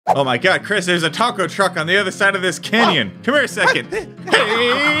Oh my God, Chris, there's a taco truck on the other side of this canyon. Come here a second. Hey,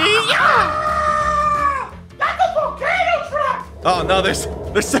 That's a volcano truck! oh no,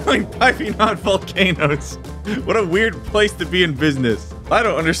 they're selling piping hot volcanoes. What a weird place to be in business. I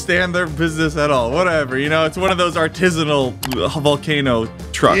don't understand their business at all. Whatever, you know, it's one of those artisanal volcano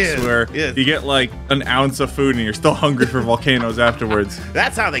trucks where you get like an ounce of food and you're still hungry for volcanoes afterwards.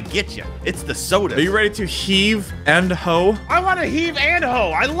 That's how they get you. It's the soda. Are you ready to heave and hoe? I want to heave and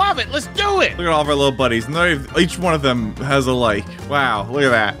hoe. I love it. Let's do it. Look at all of our little buddies. And each one of them has a like. Wow, look at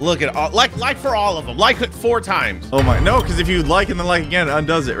that. Look at all, like for all of them. Like it 4 times. Oh my, no, because if you like and then like again, it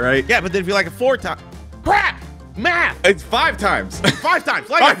undoes it, right? Yeah, but then if you like it 4 times, crap, math. It's 5 times. 5 times.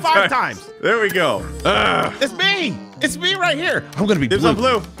 Like it 5 times. There we go. It's me. It's me right here. I'm gonna be There's blue. some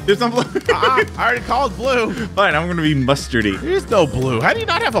blue. There's some blue. I already called blue. Fine, I'm gonna be mustardy. There's no blue. How do you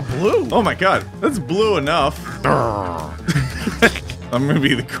not have a blue? Oh my God, that's blue enough. I'm gonna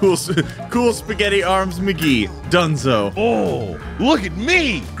be the cool spaghetti arms McGee. Dunzo. Oh, look at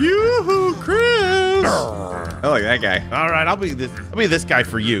me. Yoo-hoo, Chris. I like that guy. All right, I'll be this guy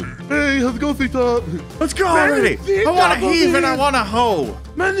for you. Hey, let's go, Ctop. Let's go already. I want to heave and I want to hoe.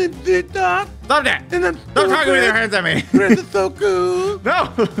 My name's Ctop. Stop that. And I'm Don't talk with your hands at me. This is so cool.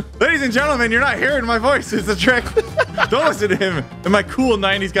 No, ladies and gentlemen, you're not hearing my voice. It's a trick. Don't listen to him and my cool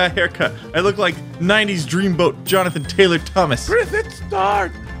 90s guy haircut. I look like 90s dreamboat Jonathan Taylor Thomas. Chris, let's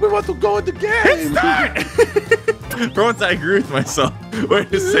start. We want to go in the game. Hit start! For once, I agree with myself.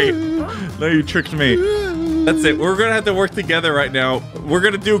 Wait a second. No, you tricked me. That's it. We're gonna have to work together right now. We're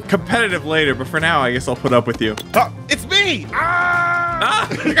gonna do competitive later, but for now, I guess I'll put up with you. Oh, it's me. Ah!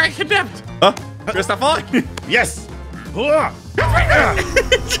 You got kidnapped. Chris, stop falling. Yes. Oh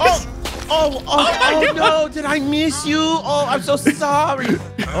no, did I miss you? Oh, I'm so sorry.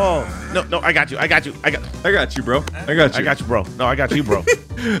 Oh, no, I got you, bro. I got you, bro. No, I got you, bro. All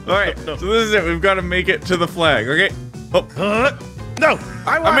right, so this is it. We've got to make it to the flag, okay? Oh. No,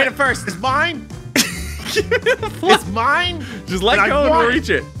 I made it first. It's mine. It's mine. Just let go and reach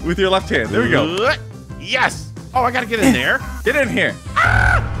it with your left hand. There we go. Yes. Oh, I got to get in there. Get in here.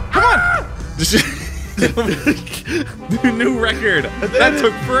 Come on. New record. That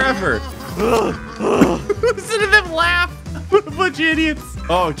took forever. Listen to them laugh. What a bunch of idiots.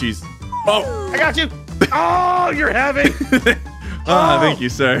 Oh, jeez. Oh, I got you. Oh, you're heavy. Thank you,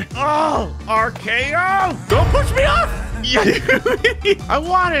 sir. Oh, RKO. Don't push me off. I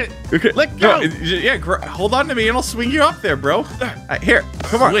want it. Okay. Let go. No, yeah, hold on to me and I'll swing you up there, bro. Here,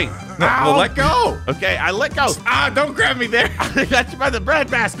 come on. Swing. No, let go. Okay, I let go. Don't grab me there. I got you by the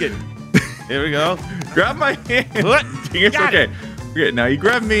bread basket. Here we go. Grab my hand. It's okay. Okay, now you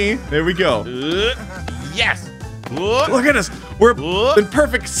grab me. There we go. Yes. Look at us. We're in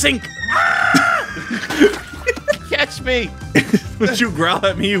perfect sync. Catch me. Don't you growl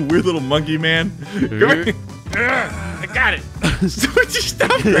at me, you weird little monkey man. Come here. I got it. Would you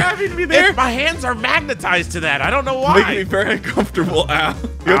stop grabbing me there? My hands are magnetized to that. I don't know why. Making me very uncomfortable. Ow.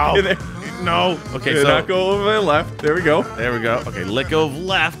 You okay there? No. Okay, so now go over my left. There we go. There we go. Okay, let go of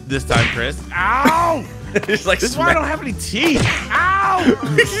left this time, Chris. Ow! Just like this is why I don't have any teeth. Ow!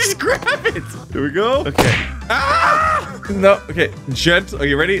 Just grab it. There we go. Okay. Ah! No. Okay. Gentle. Are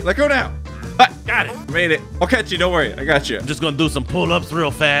you ready? Let go now. Got it. Made it. I'll catch you. Don't worry. I got you. I'm just gonna do some pull-ups real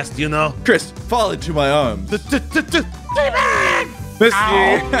fast, you know. Chris, fall into my arms. They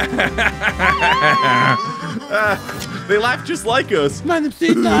laugh just like us. My name's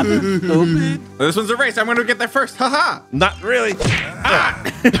Ctop. Stupid. This one's a race. I'm gonna get there first. Haha. Not really.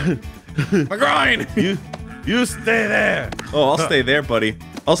 My groin. You stay there. Oh, I'll stay there, buddy.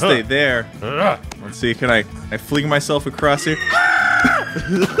 I'll stay there. Let's see. Can I fling myself across here?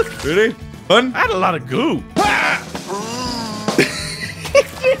 Ready? Fun? I had a lot of goo.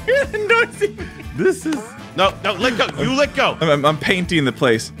 This is no. Let go. You let go. I'm painting the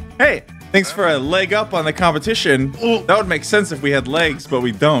place. Hey, thanks for a leg up on the competition. Ooh. That would make sense if we had legs, but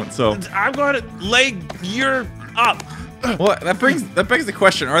we don't. So I'm going to leg your up. well, that begs the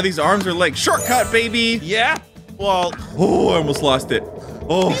question: are these arms or legs? Shortcut, baby. Yeah. Well. Oh, I almost lost it.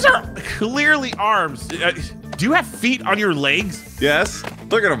 Oh. These are clearly arms. Do you have feet on your legs? Yes.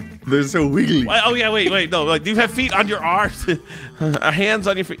 Look at them. They're so wiggly. Oh yeah. Wait. No. Like, do you have feet on your arms? Hands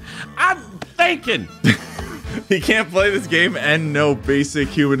on your feet. I'm thinking. You can't play this game and know basic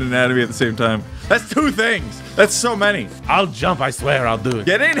human anatomy at the same time. That's 2 things. That's so many. I'll jump. I swear I'll do it.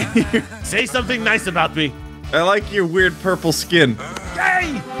 Get in here. Say something nice about me. I like your weird purple skin.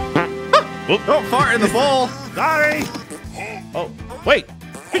 Hey! Don't fart in the bowl. Sorry. Oh, wait.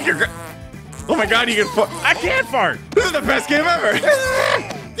 Oh my God, you can fart. I can't fart. This is the best game ever.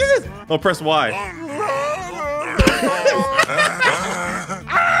 Oh, press Y.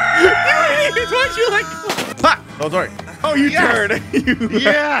 did you let go? Ha! Oh, sorry. Oh, you turned.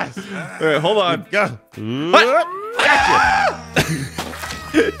 Yes. Wait, hold on. Go. Gotcha.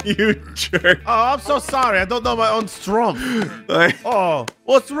 You jerk. Oh, I'm so sorry. I don't know my own strength. Oh,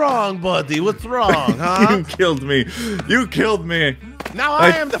 what's wrong, buddy? What's wrong, huh? You killed me. You killed me. Now I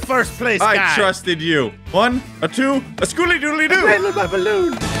am the first place guy. I trusted you. 1, a 2, a schooly doodly doo. I love my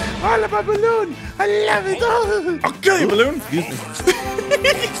balloon. I love my balloon. I love it. Oh. I'll kill you, balloon. Excuse me.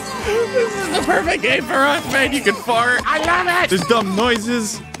 This is the perfect game for us, man. You can fart. I love it. There's dumb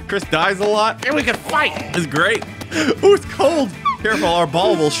noises. Chris dies a lot. And we can fight. It's great. Ooh, it's cold. Careful, our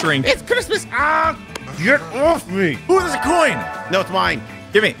ball will shrink. It's Christmas. Ah, get off me. Ooh, there's a coin. No, it's mine.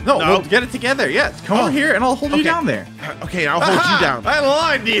 Give me. No, No. we'll get it together. Yes, come over here and I'll hold you down there. Okay, I'll hold you down. I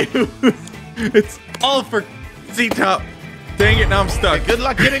lied to you. It's all for Ctop. Dang it, now I'm stuck. Good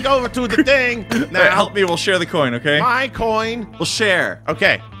luck getting over to the thing. Now Now, help me, we'll share the coin, okay? my coin. We'll share.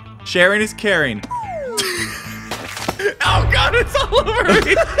 Okay. Sharing is caring. Oh god, it's all over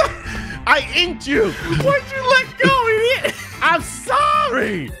me. I inked you. Why'd you let go, idiot? I'm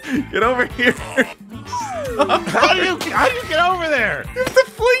sorry. Get over here. How do you get over there? You have to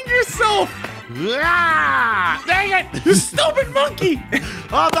fling yourself. Ah, dang it. You stupid monkey.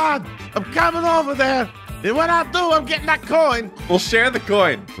 Hold on. I'm coming over there. And when I do, I'm getting that coin. We'll share the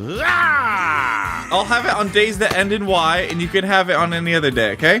coin. Ah! I'll have it on days that end in Y, and you can have it on any other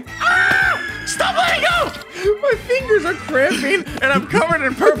day, okay? Ah! Stop letting go! My fingers are cramping, and I'm covered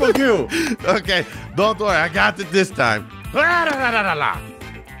in purple goo. Okay, don't worry. I got it this time.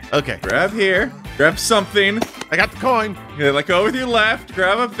 Okay, Grab here. Grab something. I got the coin. Okay, let go with your left.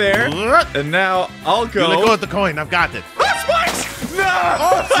 Grab up there. And now I'll go. You let go of the coin. I've got it. Ah, spikes! No!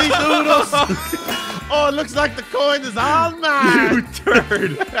 Oh, see, doodles. Oh, it looks like the coin is all mine. You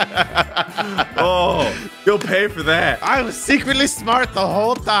turd. Oh, you'll pay for that. I was secretly smart the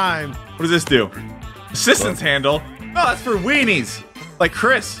whole time. What does this do? Assistance handle? No, that's for weenies. Like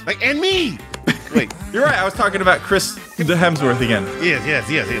Chris. Like, and me. Wait. You're right, I was talking about Chris the Hemsworth again. Yes,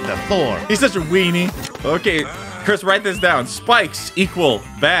 the Thor. He's such a weenie. Okay, Chris, write this down. Spikes equal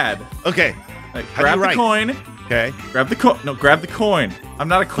bad. Okay. Like, How do grab you the write? coin. Okay. Grab the coin. No, grab the coin. I'm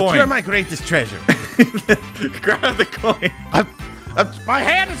not a But coin. you're my greatest treasure. Grab the coin. My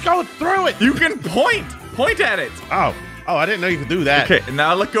hand is going through it. You can point. Point at it. Oh, I didn't know you could do that. Okay, and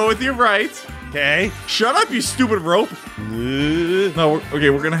now let go with your right. Okay. Shut up, you stupid rope. No,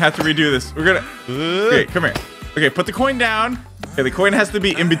 we're gonna have to redo this. We're gonna. Okay, come here. Okay, put the coin down. Okay, the coin has to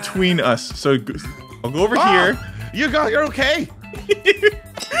be in between us. So I'll go over here. You're okay.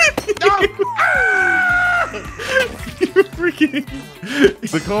 No. You freaking.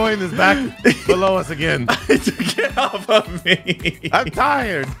 The coin is back below us again. Get off of me. I'm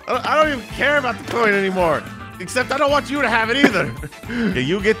tired. I don't even care about the coin anymore. Except I don't want you to have it either. Okay,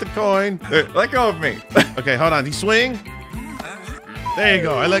 you get the coin. Let go of me. Okay, hold on. You swing. There you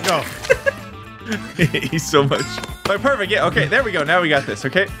go. I let go. He's so much. Like, perfect. Yeah. Okay. There we go. Now we got this.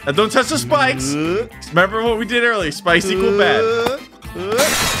 Okay. Now don't touch the spikes. Remember what we did earlier. Spikes equal bad.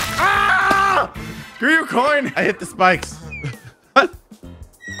 Ah! Screw your coin. I hit the spikes.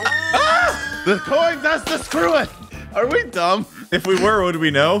 The coin does the screw it. Are we dumb? If we were, would we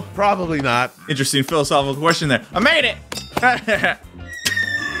know? Probably not. Interesting philosophical question there. I made it.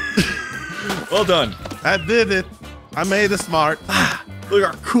 Well done. I did it. I made it smart. Look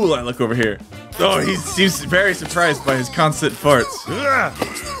how cool I look over here. Oh, he seems very surprised by his constant farts.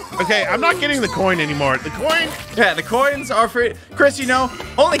 Okay, I'm not getting the coin anymore. The coin? Yeah, the coins are for Chris, you know,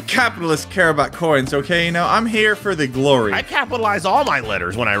 only capitalists care about coins, okay? You know, I'm here for the glory. I capitalize all my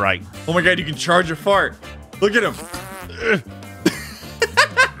letters when I write. Oh my god, you can charge your fart. Look at him.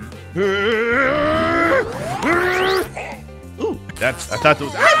 Ooh, I thought it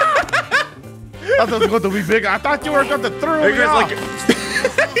was. I thought it was going to be big. I thought you were going to throw me off. Like,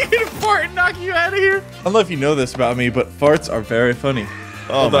 you gonna fart and knock you out of here? I don't know if you know this about me, but farts are very funny.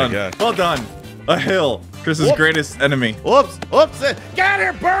 Oh Well my done. god. Well done. A hill. Chris's Whoops. greatest enemy. Whoops. Get out of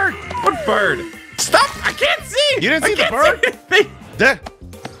here, bird. What bird? Stop! I can't see! You didn't see the I bird? can't see anything.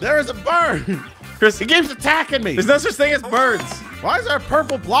 There is a bird. Chris, He keeps attacking me. there's no such thing as birds. Why is there a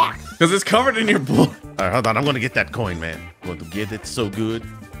purple block? Because it's covered in your blood. All right, hold on. I'm going to get that coin, man. I'm going to get it so good.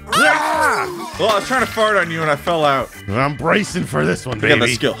 Ah! Well, I was trying to fart on you and I fell out. I'm bracing for this one, I got the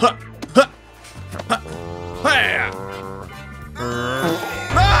baby. skill. Huh. Huh. Huh. Hi-ya.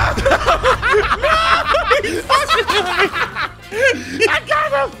 I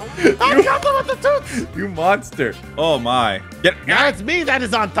got him! I got him with the tooth! You monster. Oh my. Get That's me that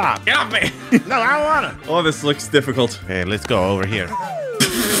is on top. off me. No, I don't want to. Oh, this looks difficult. Okay, let's go over here.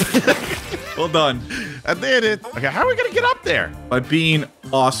 Well done. I did it. Okay, how are we going to get up there? By being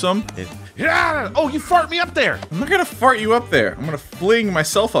awesome. Yeah. Oh, you fart me up there. I'm not gonna fart you up there. I'm gonna fling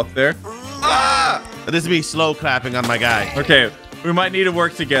myself up there. Ah! This is me slow clapping on my guy. Okay, we might need to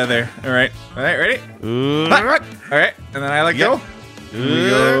work together. All right, ready? All right, and then I let go. Here we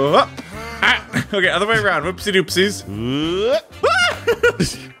go. Up. Ah. Okay, other way around. Whoopsie doopsies.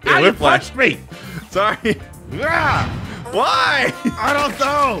 You punched me. Sorry. Why? I don't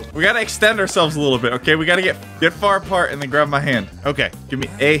know. We gotta extend ourselves a little bit, okay? We gotta get far apart and then grab my hand. Okay. Give me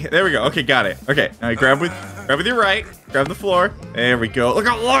a. There we go. Okay, got it. Okay, now you grab with your right. Grab the floor. There we go. Look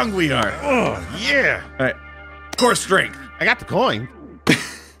how long we are. Oh, yeah. All right. Core strength. I got the coin.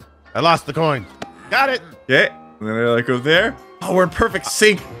 I lost the coin. Got it. Okay. And then I like go there. Oh, we're in perfect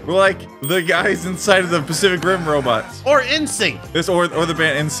sync. We're like the guys inside of the Pacific Rim robots. Or in sync. This or the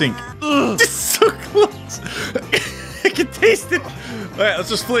band in sync. It's so close. I can taste it. All right, let's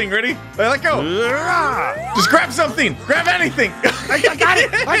just fling. Ready? All right, let go. Just grab something. Grab anything. I got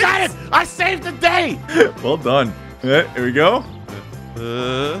it. I got it. I saved the day. Well done. All right, here we go.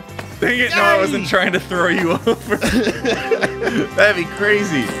 Dang it. No, I wasn't trying to throw you over. That'd be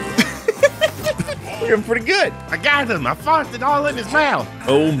crazy. You're pretty good. I got him. I farted all in his mouth.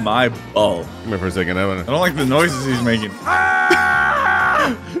 Oh my ball. Come here for a second. I don't like the noises he's making.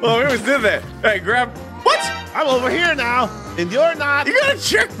 Oh, we almost did that. Hey, grab. What? I'm over here now, and you're not. You got a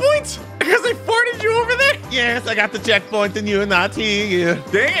checkpoint? Because I farted you over there? Yes, I got the checkpoint, and you're not here.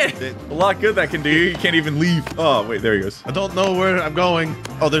 Dang it. A lot good that can do. You can't even leave. Oh, wait, there he goes. I don't know where I'm going.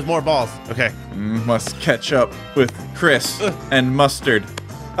 Oh, there's more balls. Okay. Must catch up with Chris and Mustard.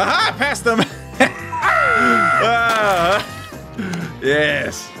 Aha, past them.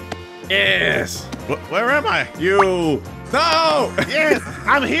 Yes. Yes. Where am I? You. No. Yes,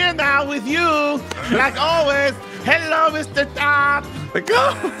 I'm here now with you. Like always. Hello, Mr. Top. Let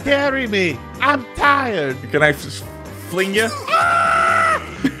go. Carry me. I'm tired. Can I just fling you?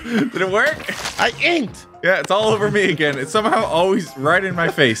 Did it work? I inked. Yeah, it's all over me again. It's somehow always right in my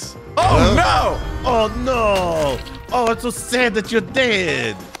face. Oh, no. Oh, no. Oh, it's so sad that you're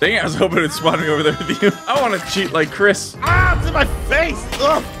dead. Dang it, I was hoping it'd spawn me over there with you. I want to cheat like Chris. Ah, it's in my face.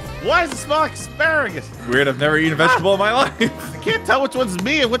 Ugh. Why does it smell like asparagus? Weird, I've never eaten a vegetable in my life. I can't tell which one's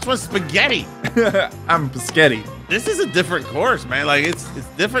me and which one's spaghetti. I'm spaghetti. This is a different course, man. Like, it's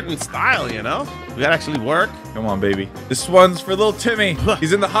different in style, you know? We gotta actually work. Come on, baby. This one's for little Timmy.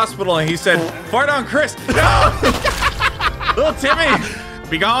 He's in the hospital and he said, fart on Chris. No! Little Timmy,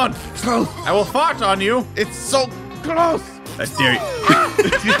 be gone. I will fart on you. It's so close. I dare you.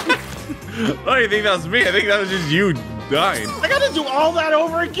 I don't even think that was me. I think that was just you dying. I gotta do all that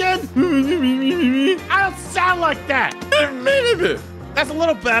over again? I don't sound like that. That's a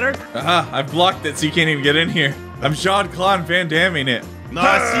little better. I've blocked it so you can't even get in here. I'm Jean-Claude Van Damme-ing it. No,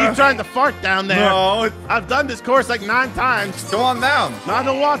 I see you trying to fart down there. No. I've done this course like 9 times. Come on down. No, I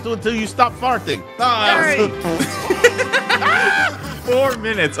don't want to until you stop farting. Oh, 4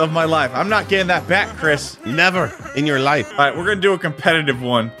 minutes of my life. I'm not getting that back, Chris. Never in your life. All right, we're going to do a competitive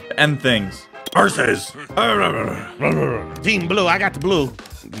one to end things. Versus Team Blue. I got the blue.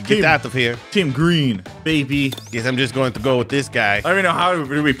 Get out of here. Team Green, baby. Guess I'm just going to go with this guy. I don't even know how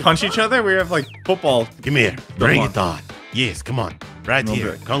do we punch each other? We have like football. Come here. Bring it on. Yes, come on. Right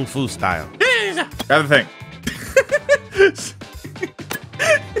here. bit. Kung Fu style. Grab the thing.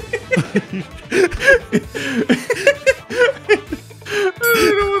 I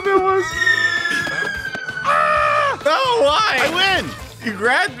don't know what that was. No, why? I win. You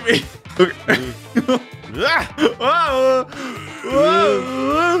grabbed me. Ah.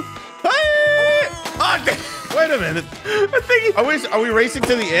 Whoa. Wait a minute. I think Are we racing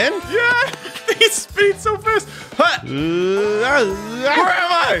to the end? yeah. He's speeding so fast. Where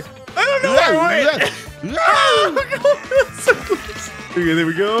am I? I don't know where I went. So close. Okay, there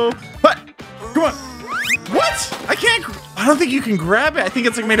we go. What? Come on. What? I can't. I don't think you can grab it. I think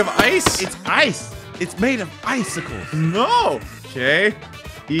it's like made of ice. It's ice. It's made of icicles. No. Okay.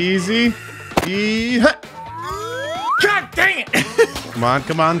 Easy. God dang it. Come on,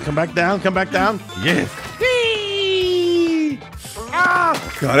 come on. Come back down. Come back down. Yes. Ah.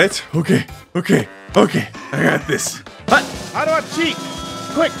 Got it. Okay. Okay. Okay. I got this. What? How do I cheat?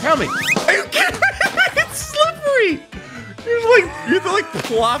 Quick, tell me. Are you kidding me? It's slippery. You have to like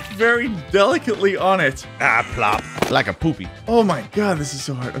plop very delicately on it. Ah, plop. Like a poopy. Oh my god, this is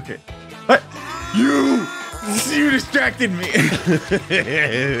so hard. Okay. What? You distracted me.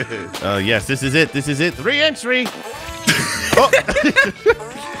 Oh, yes, this is it. This is it. Re-entry. Oh.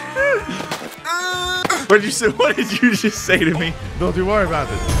 What did you just say to me? Don't you worry about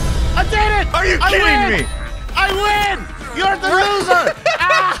it. I did it. Are you kidding me? I win. You're the loser.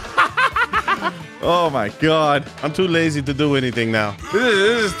 Oh my god. I'm too lazy to do anything now.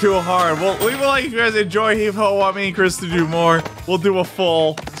 This is too hard. Well, leave a like if you guys enjoy Heave Ho. Want me and Chris to do more. We'll do a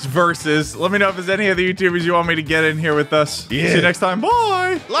full versus. Let me know if there's any other YouTubers you want me to get in here with us. Yeah. See you next time.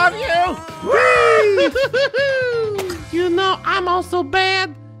 Bye. Love you. You know, I'm also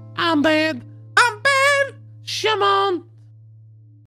bad. I'm bad. I'm bad. Shimon.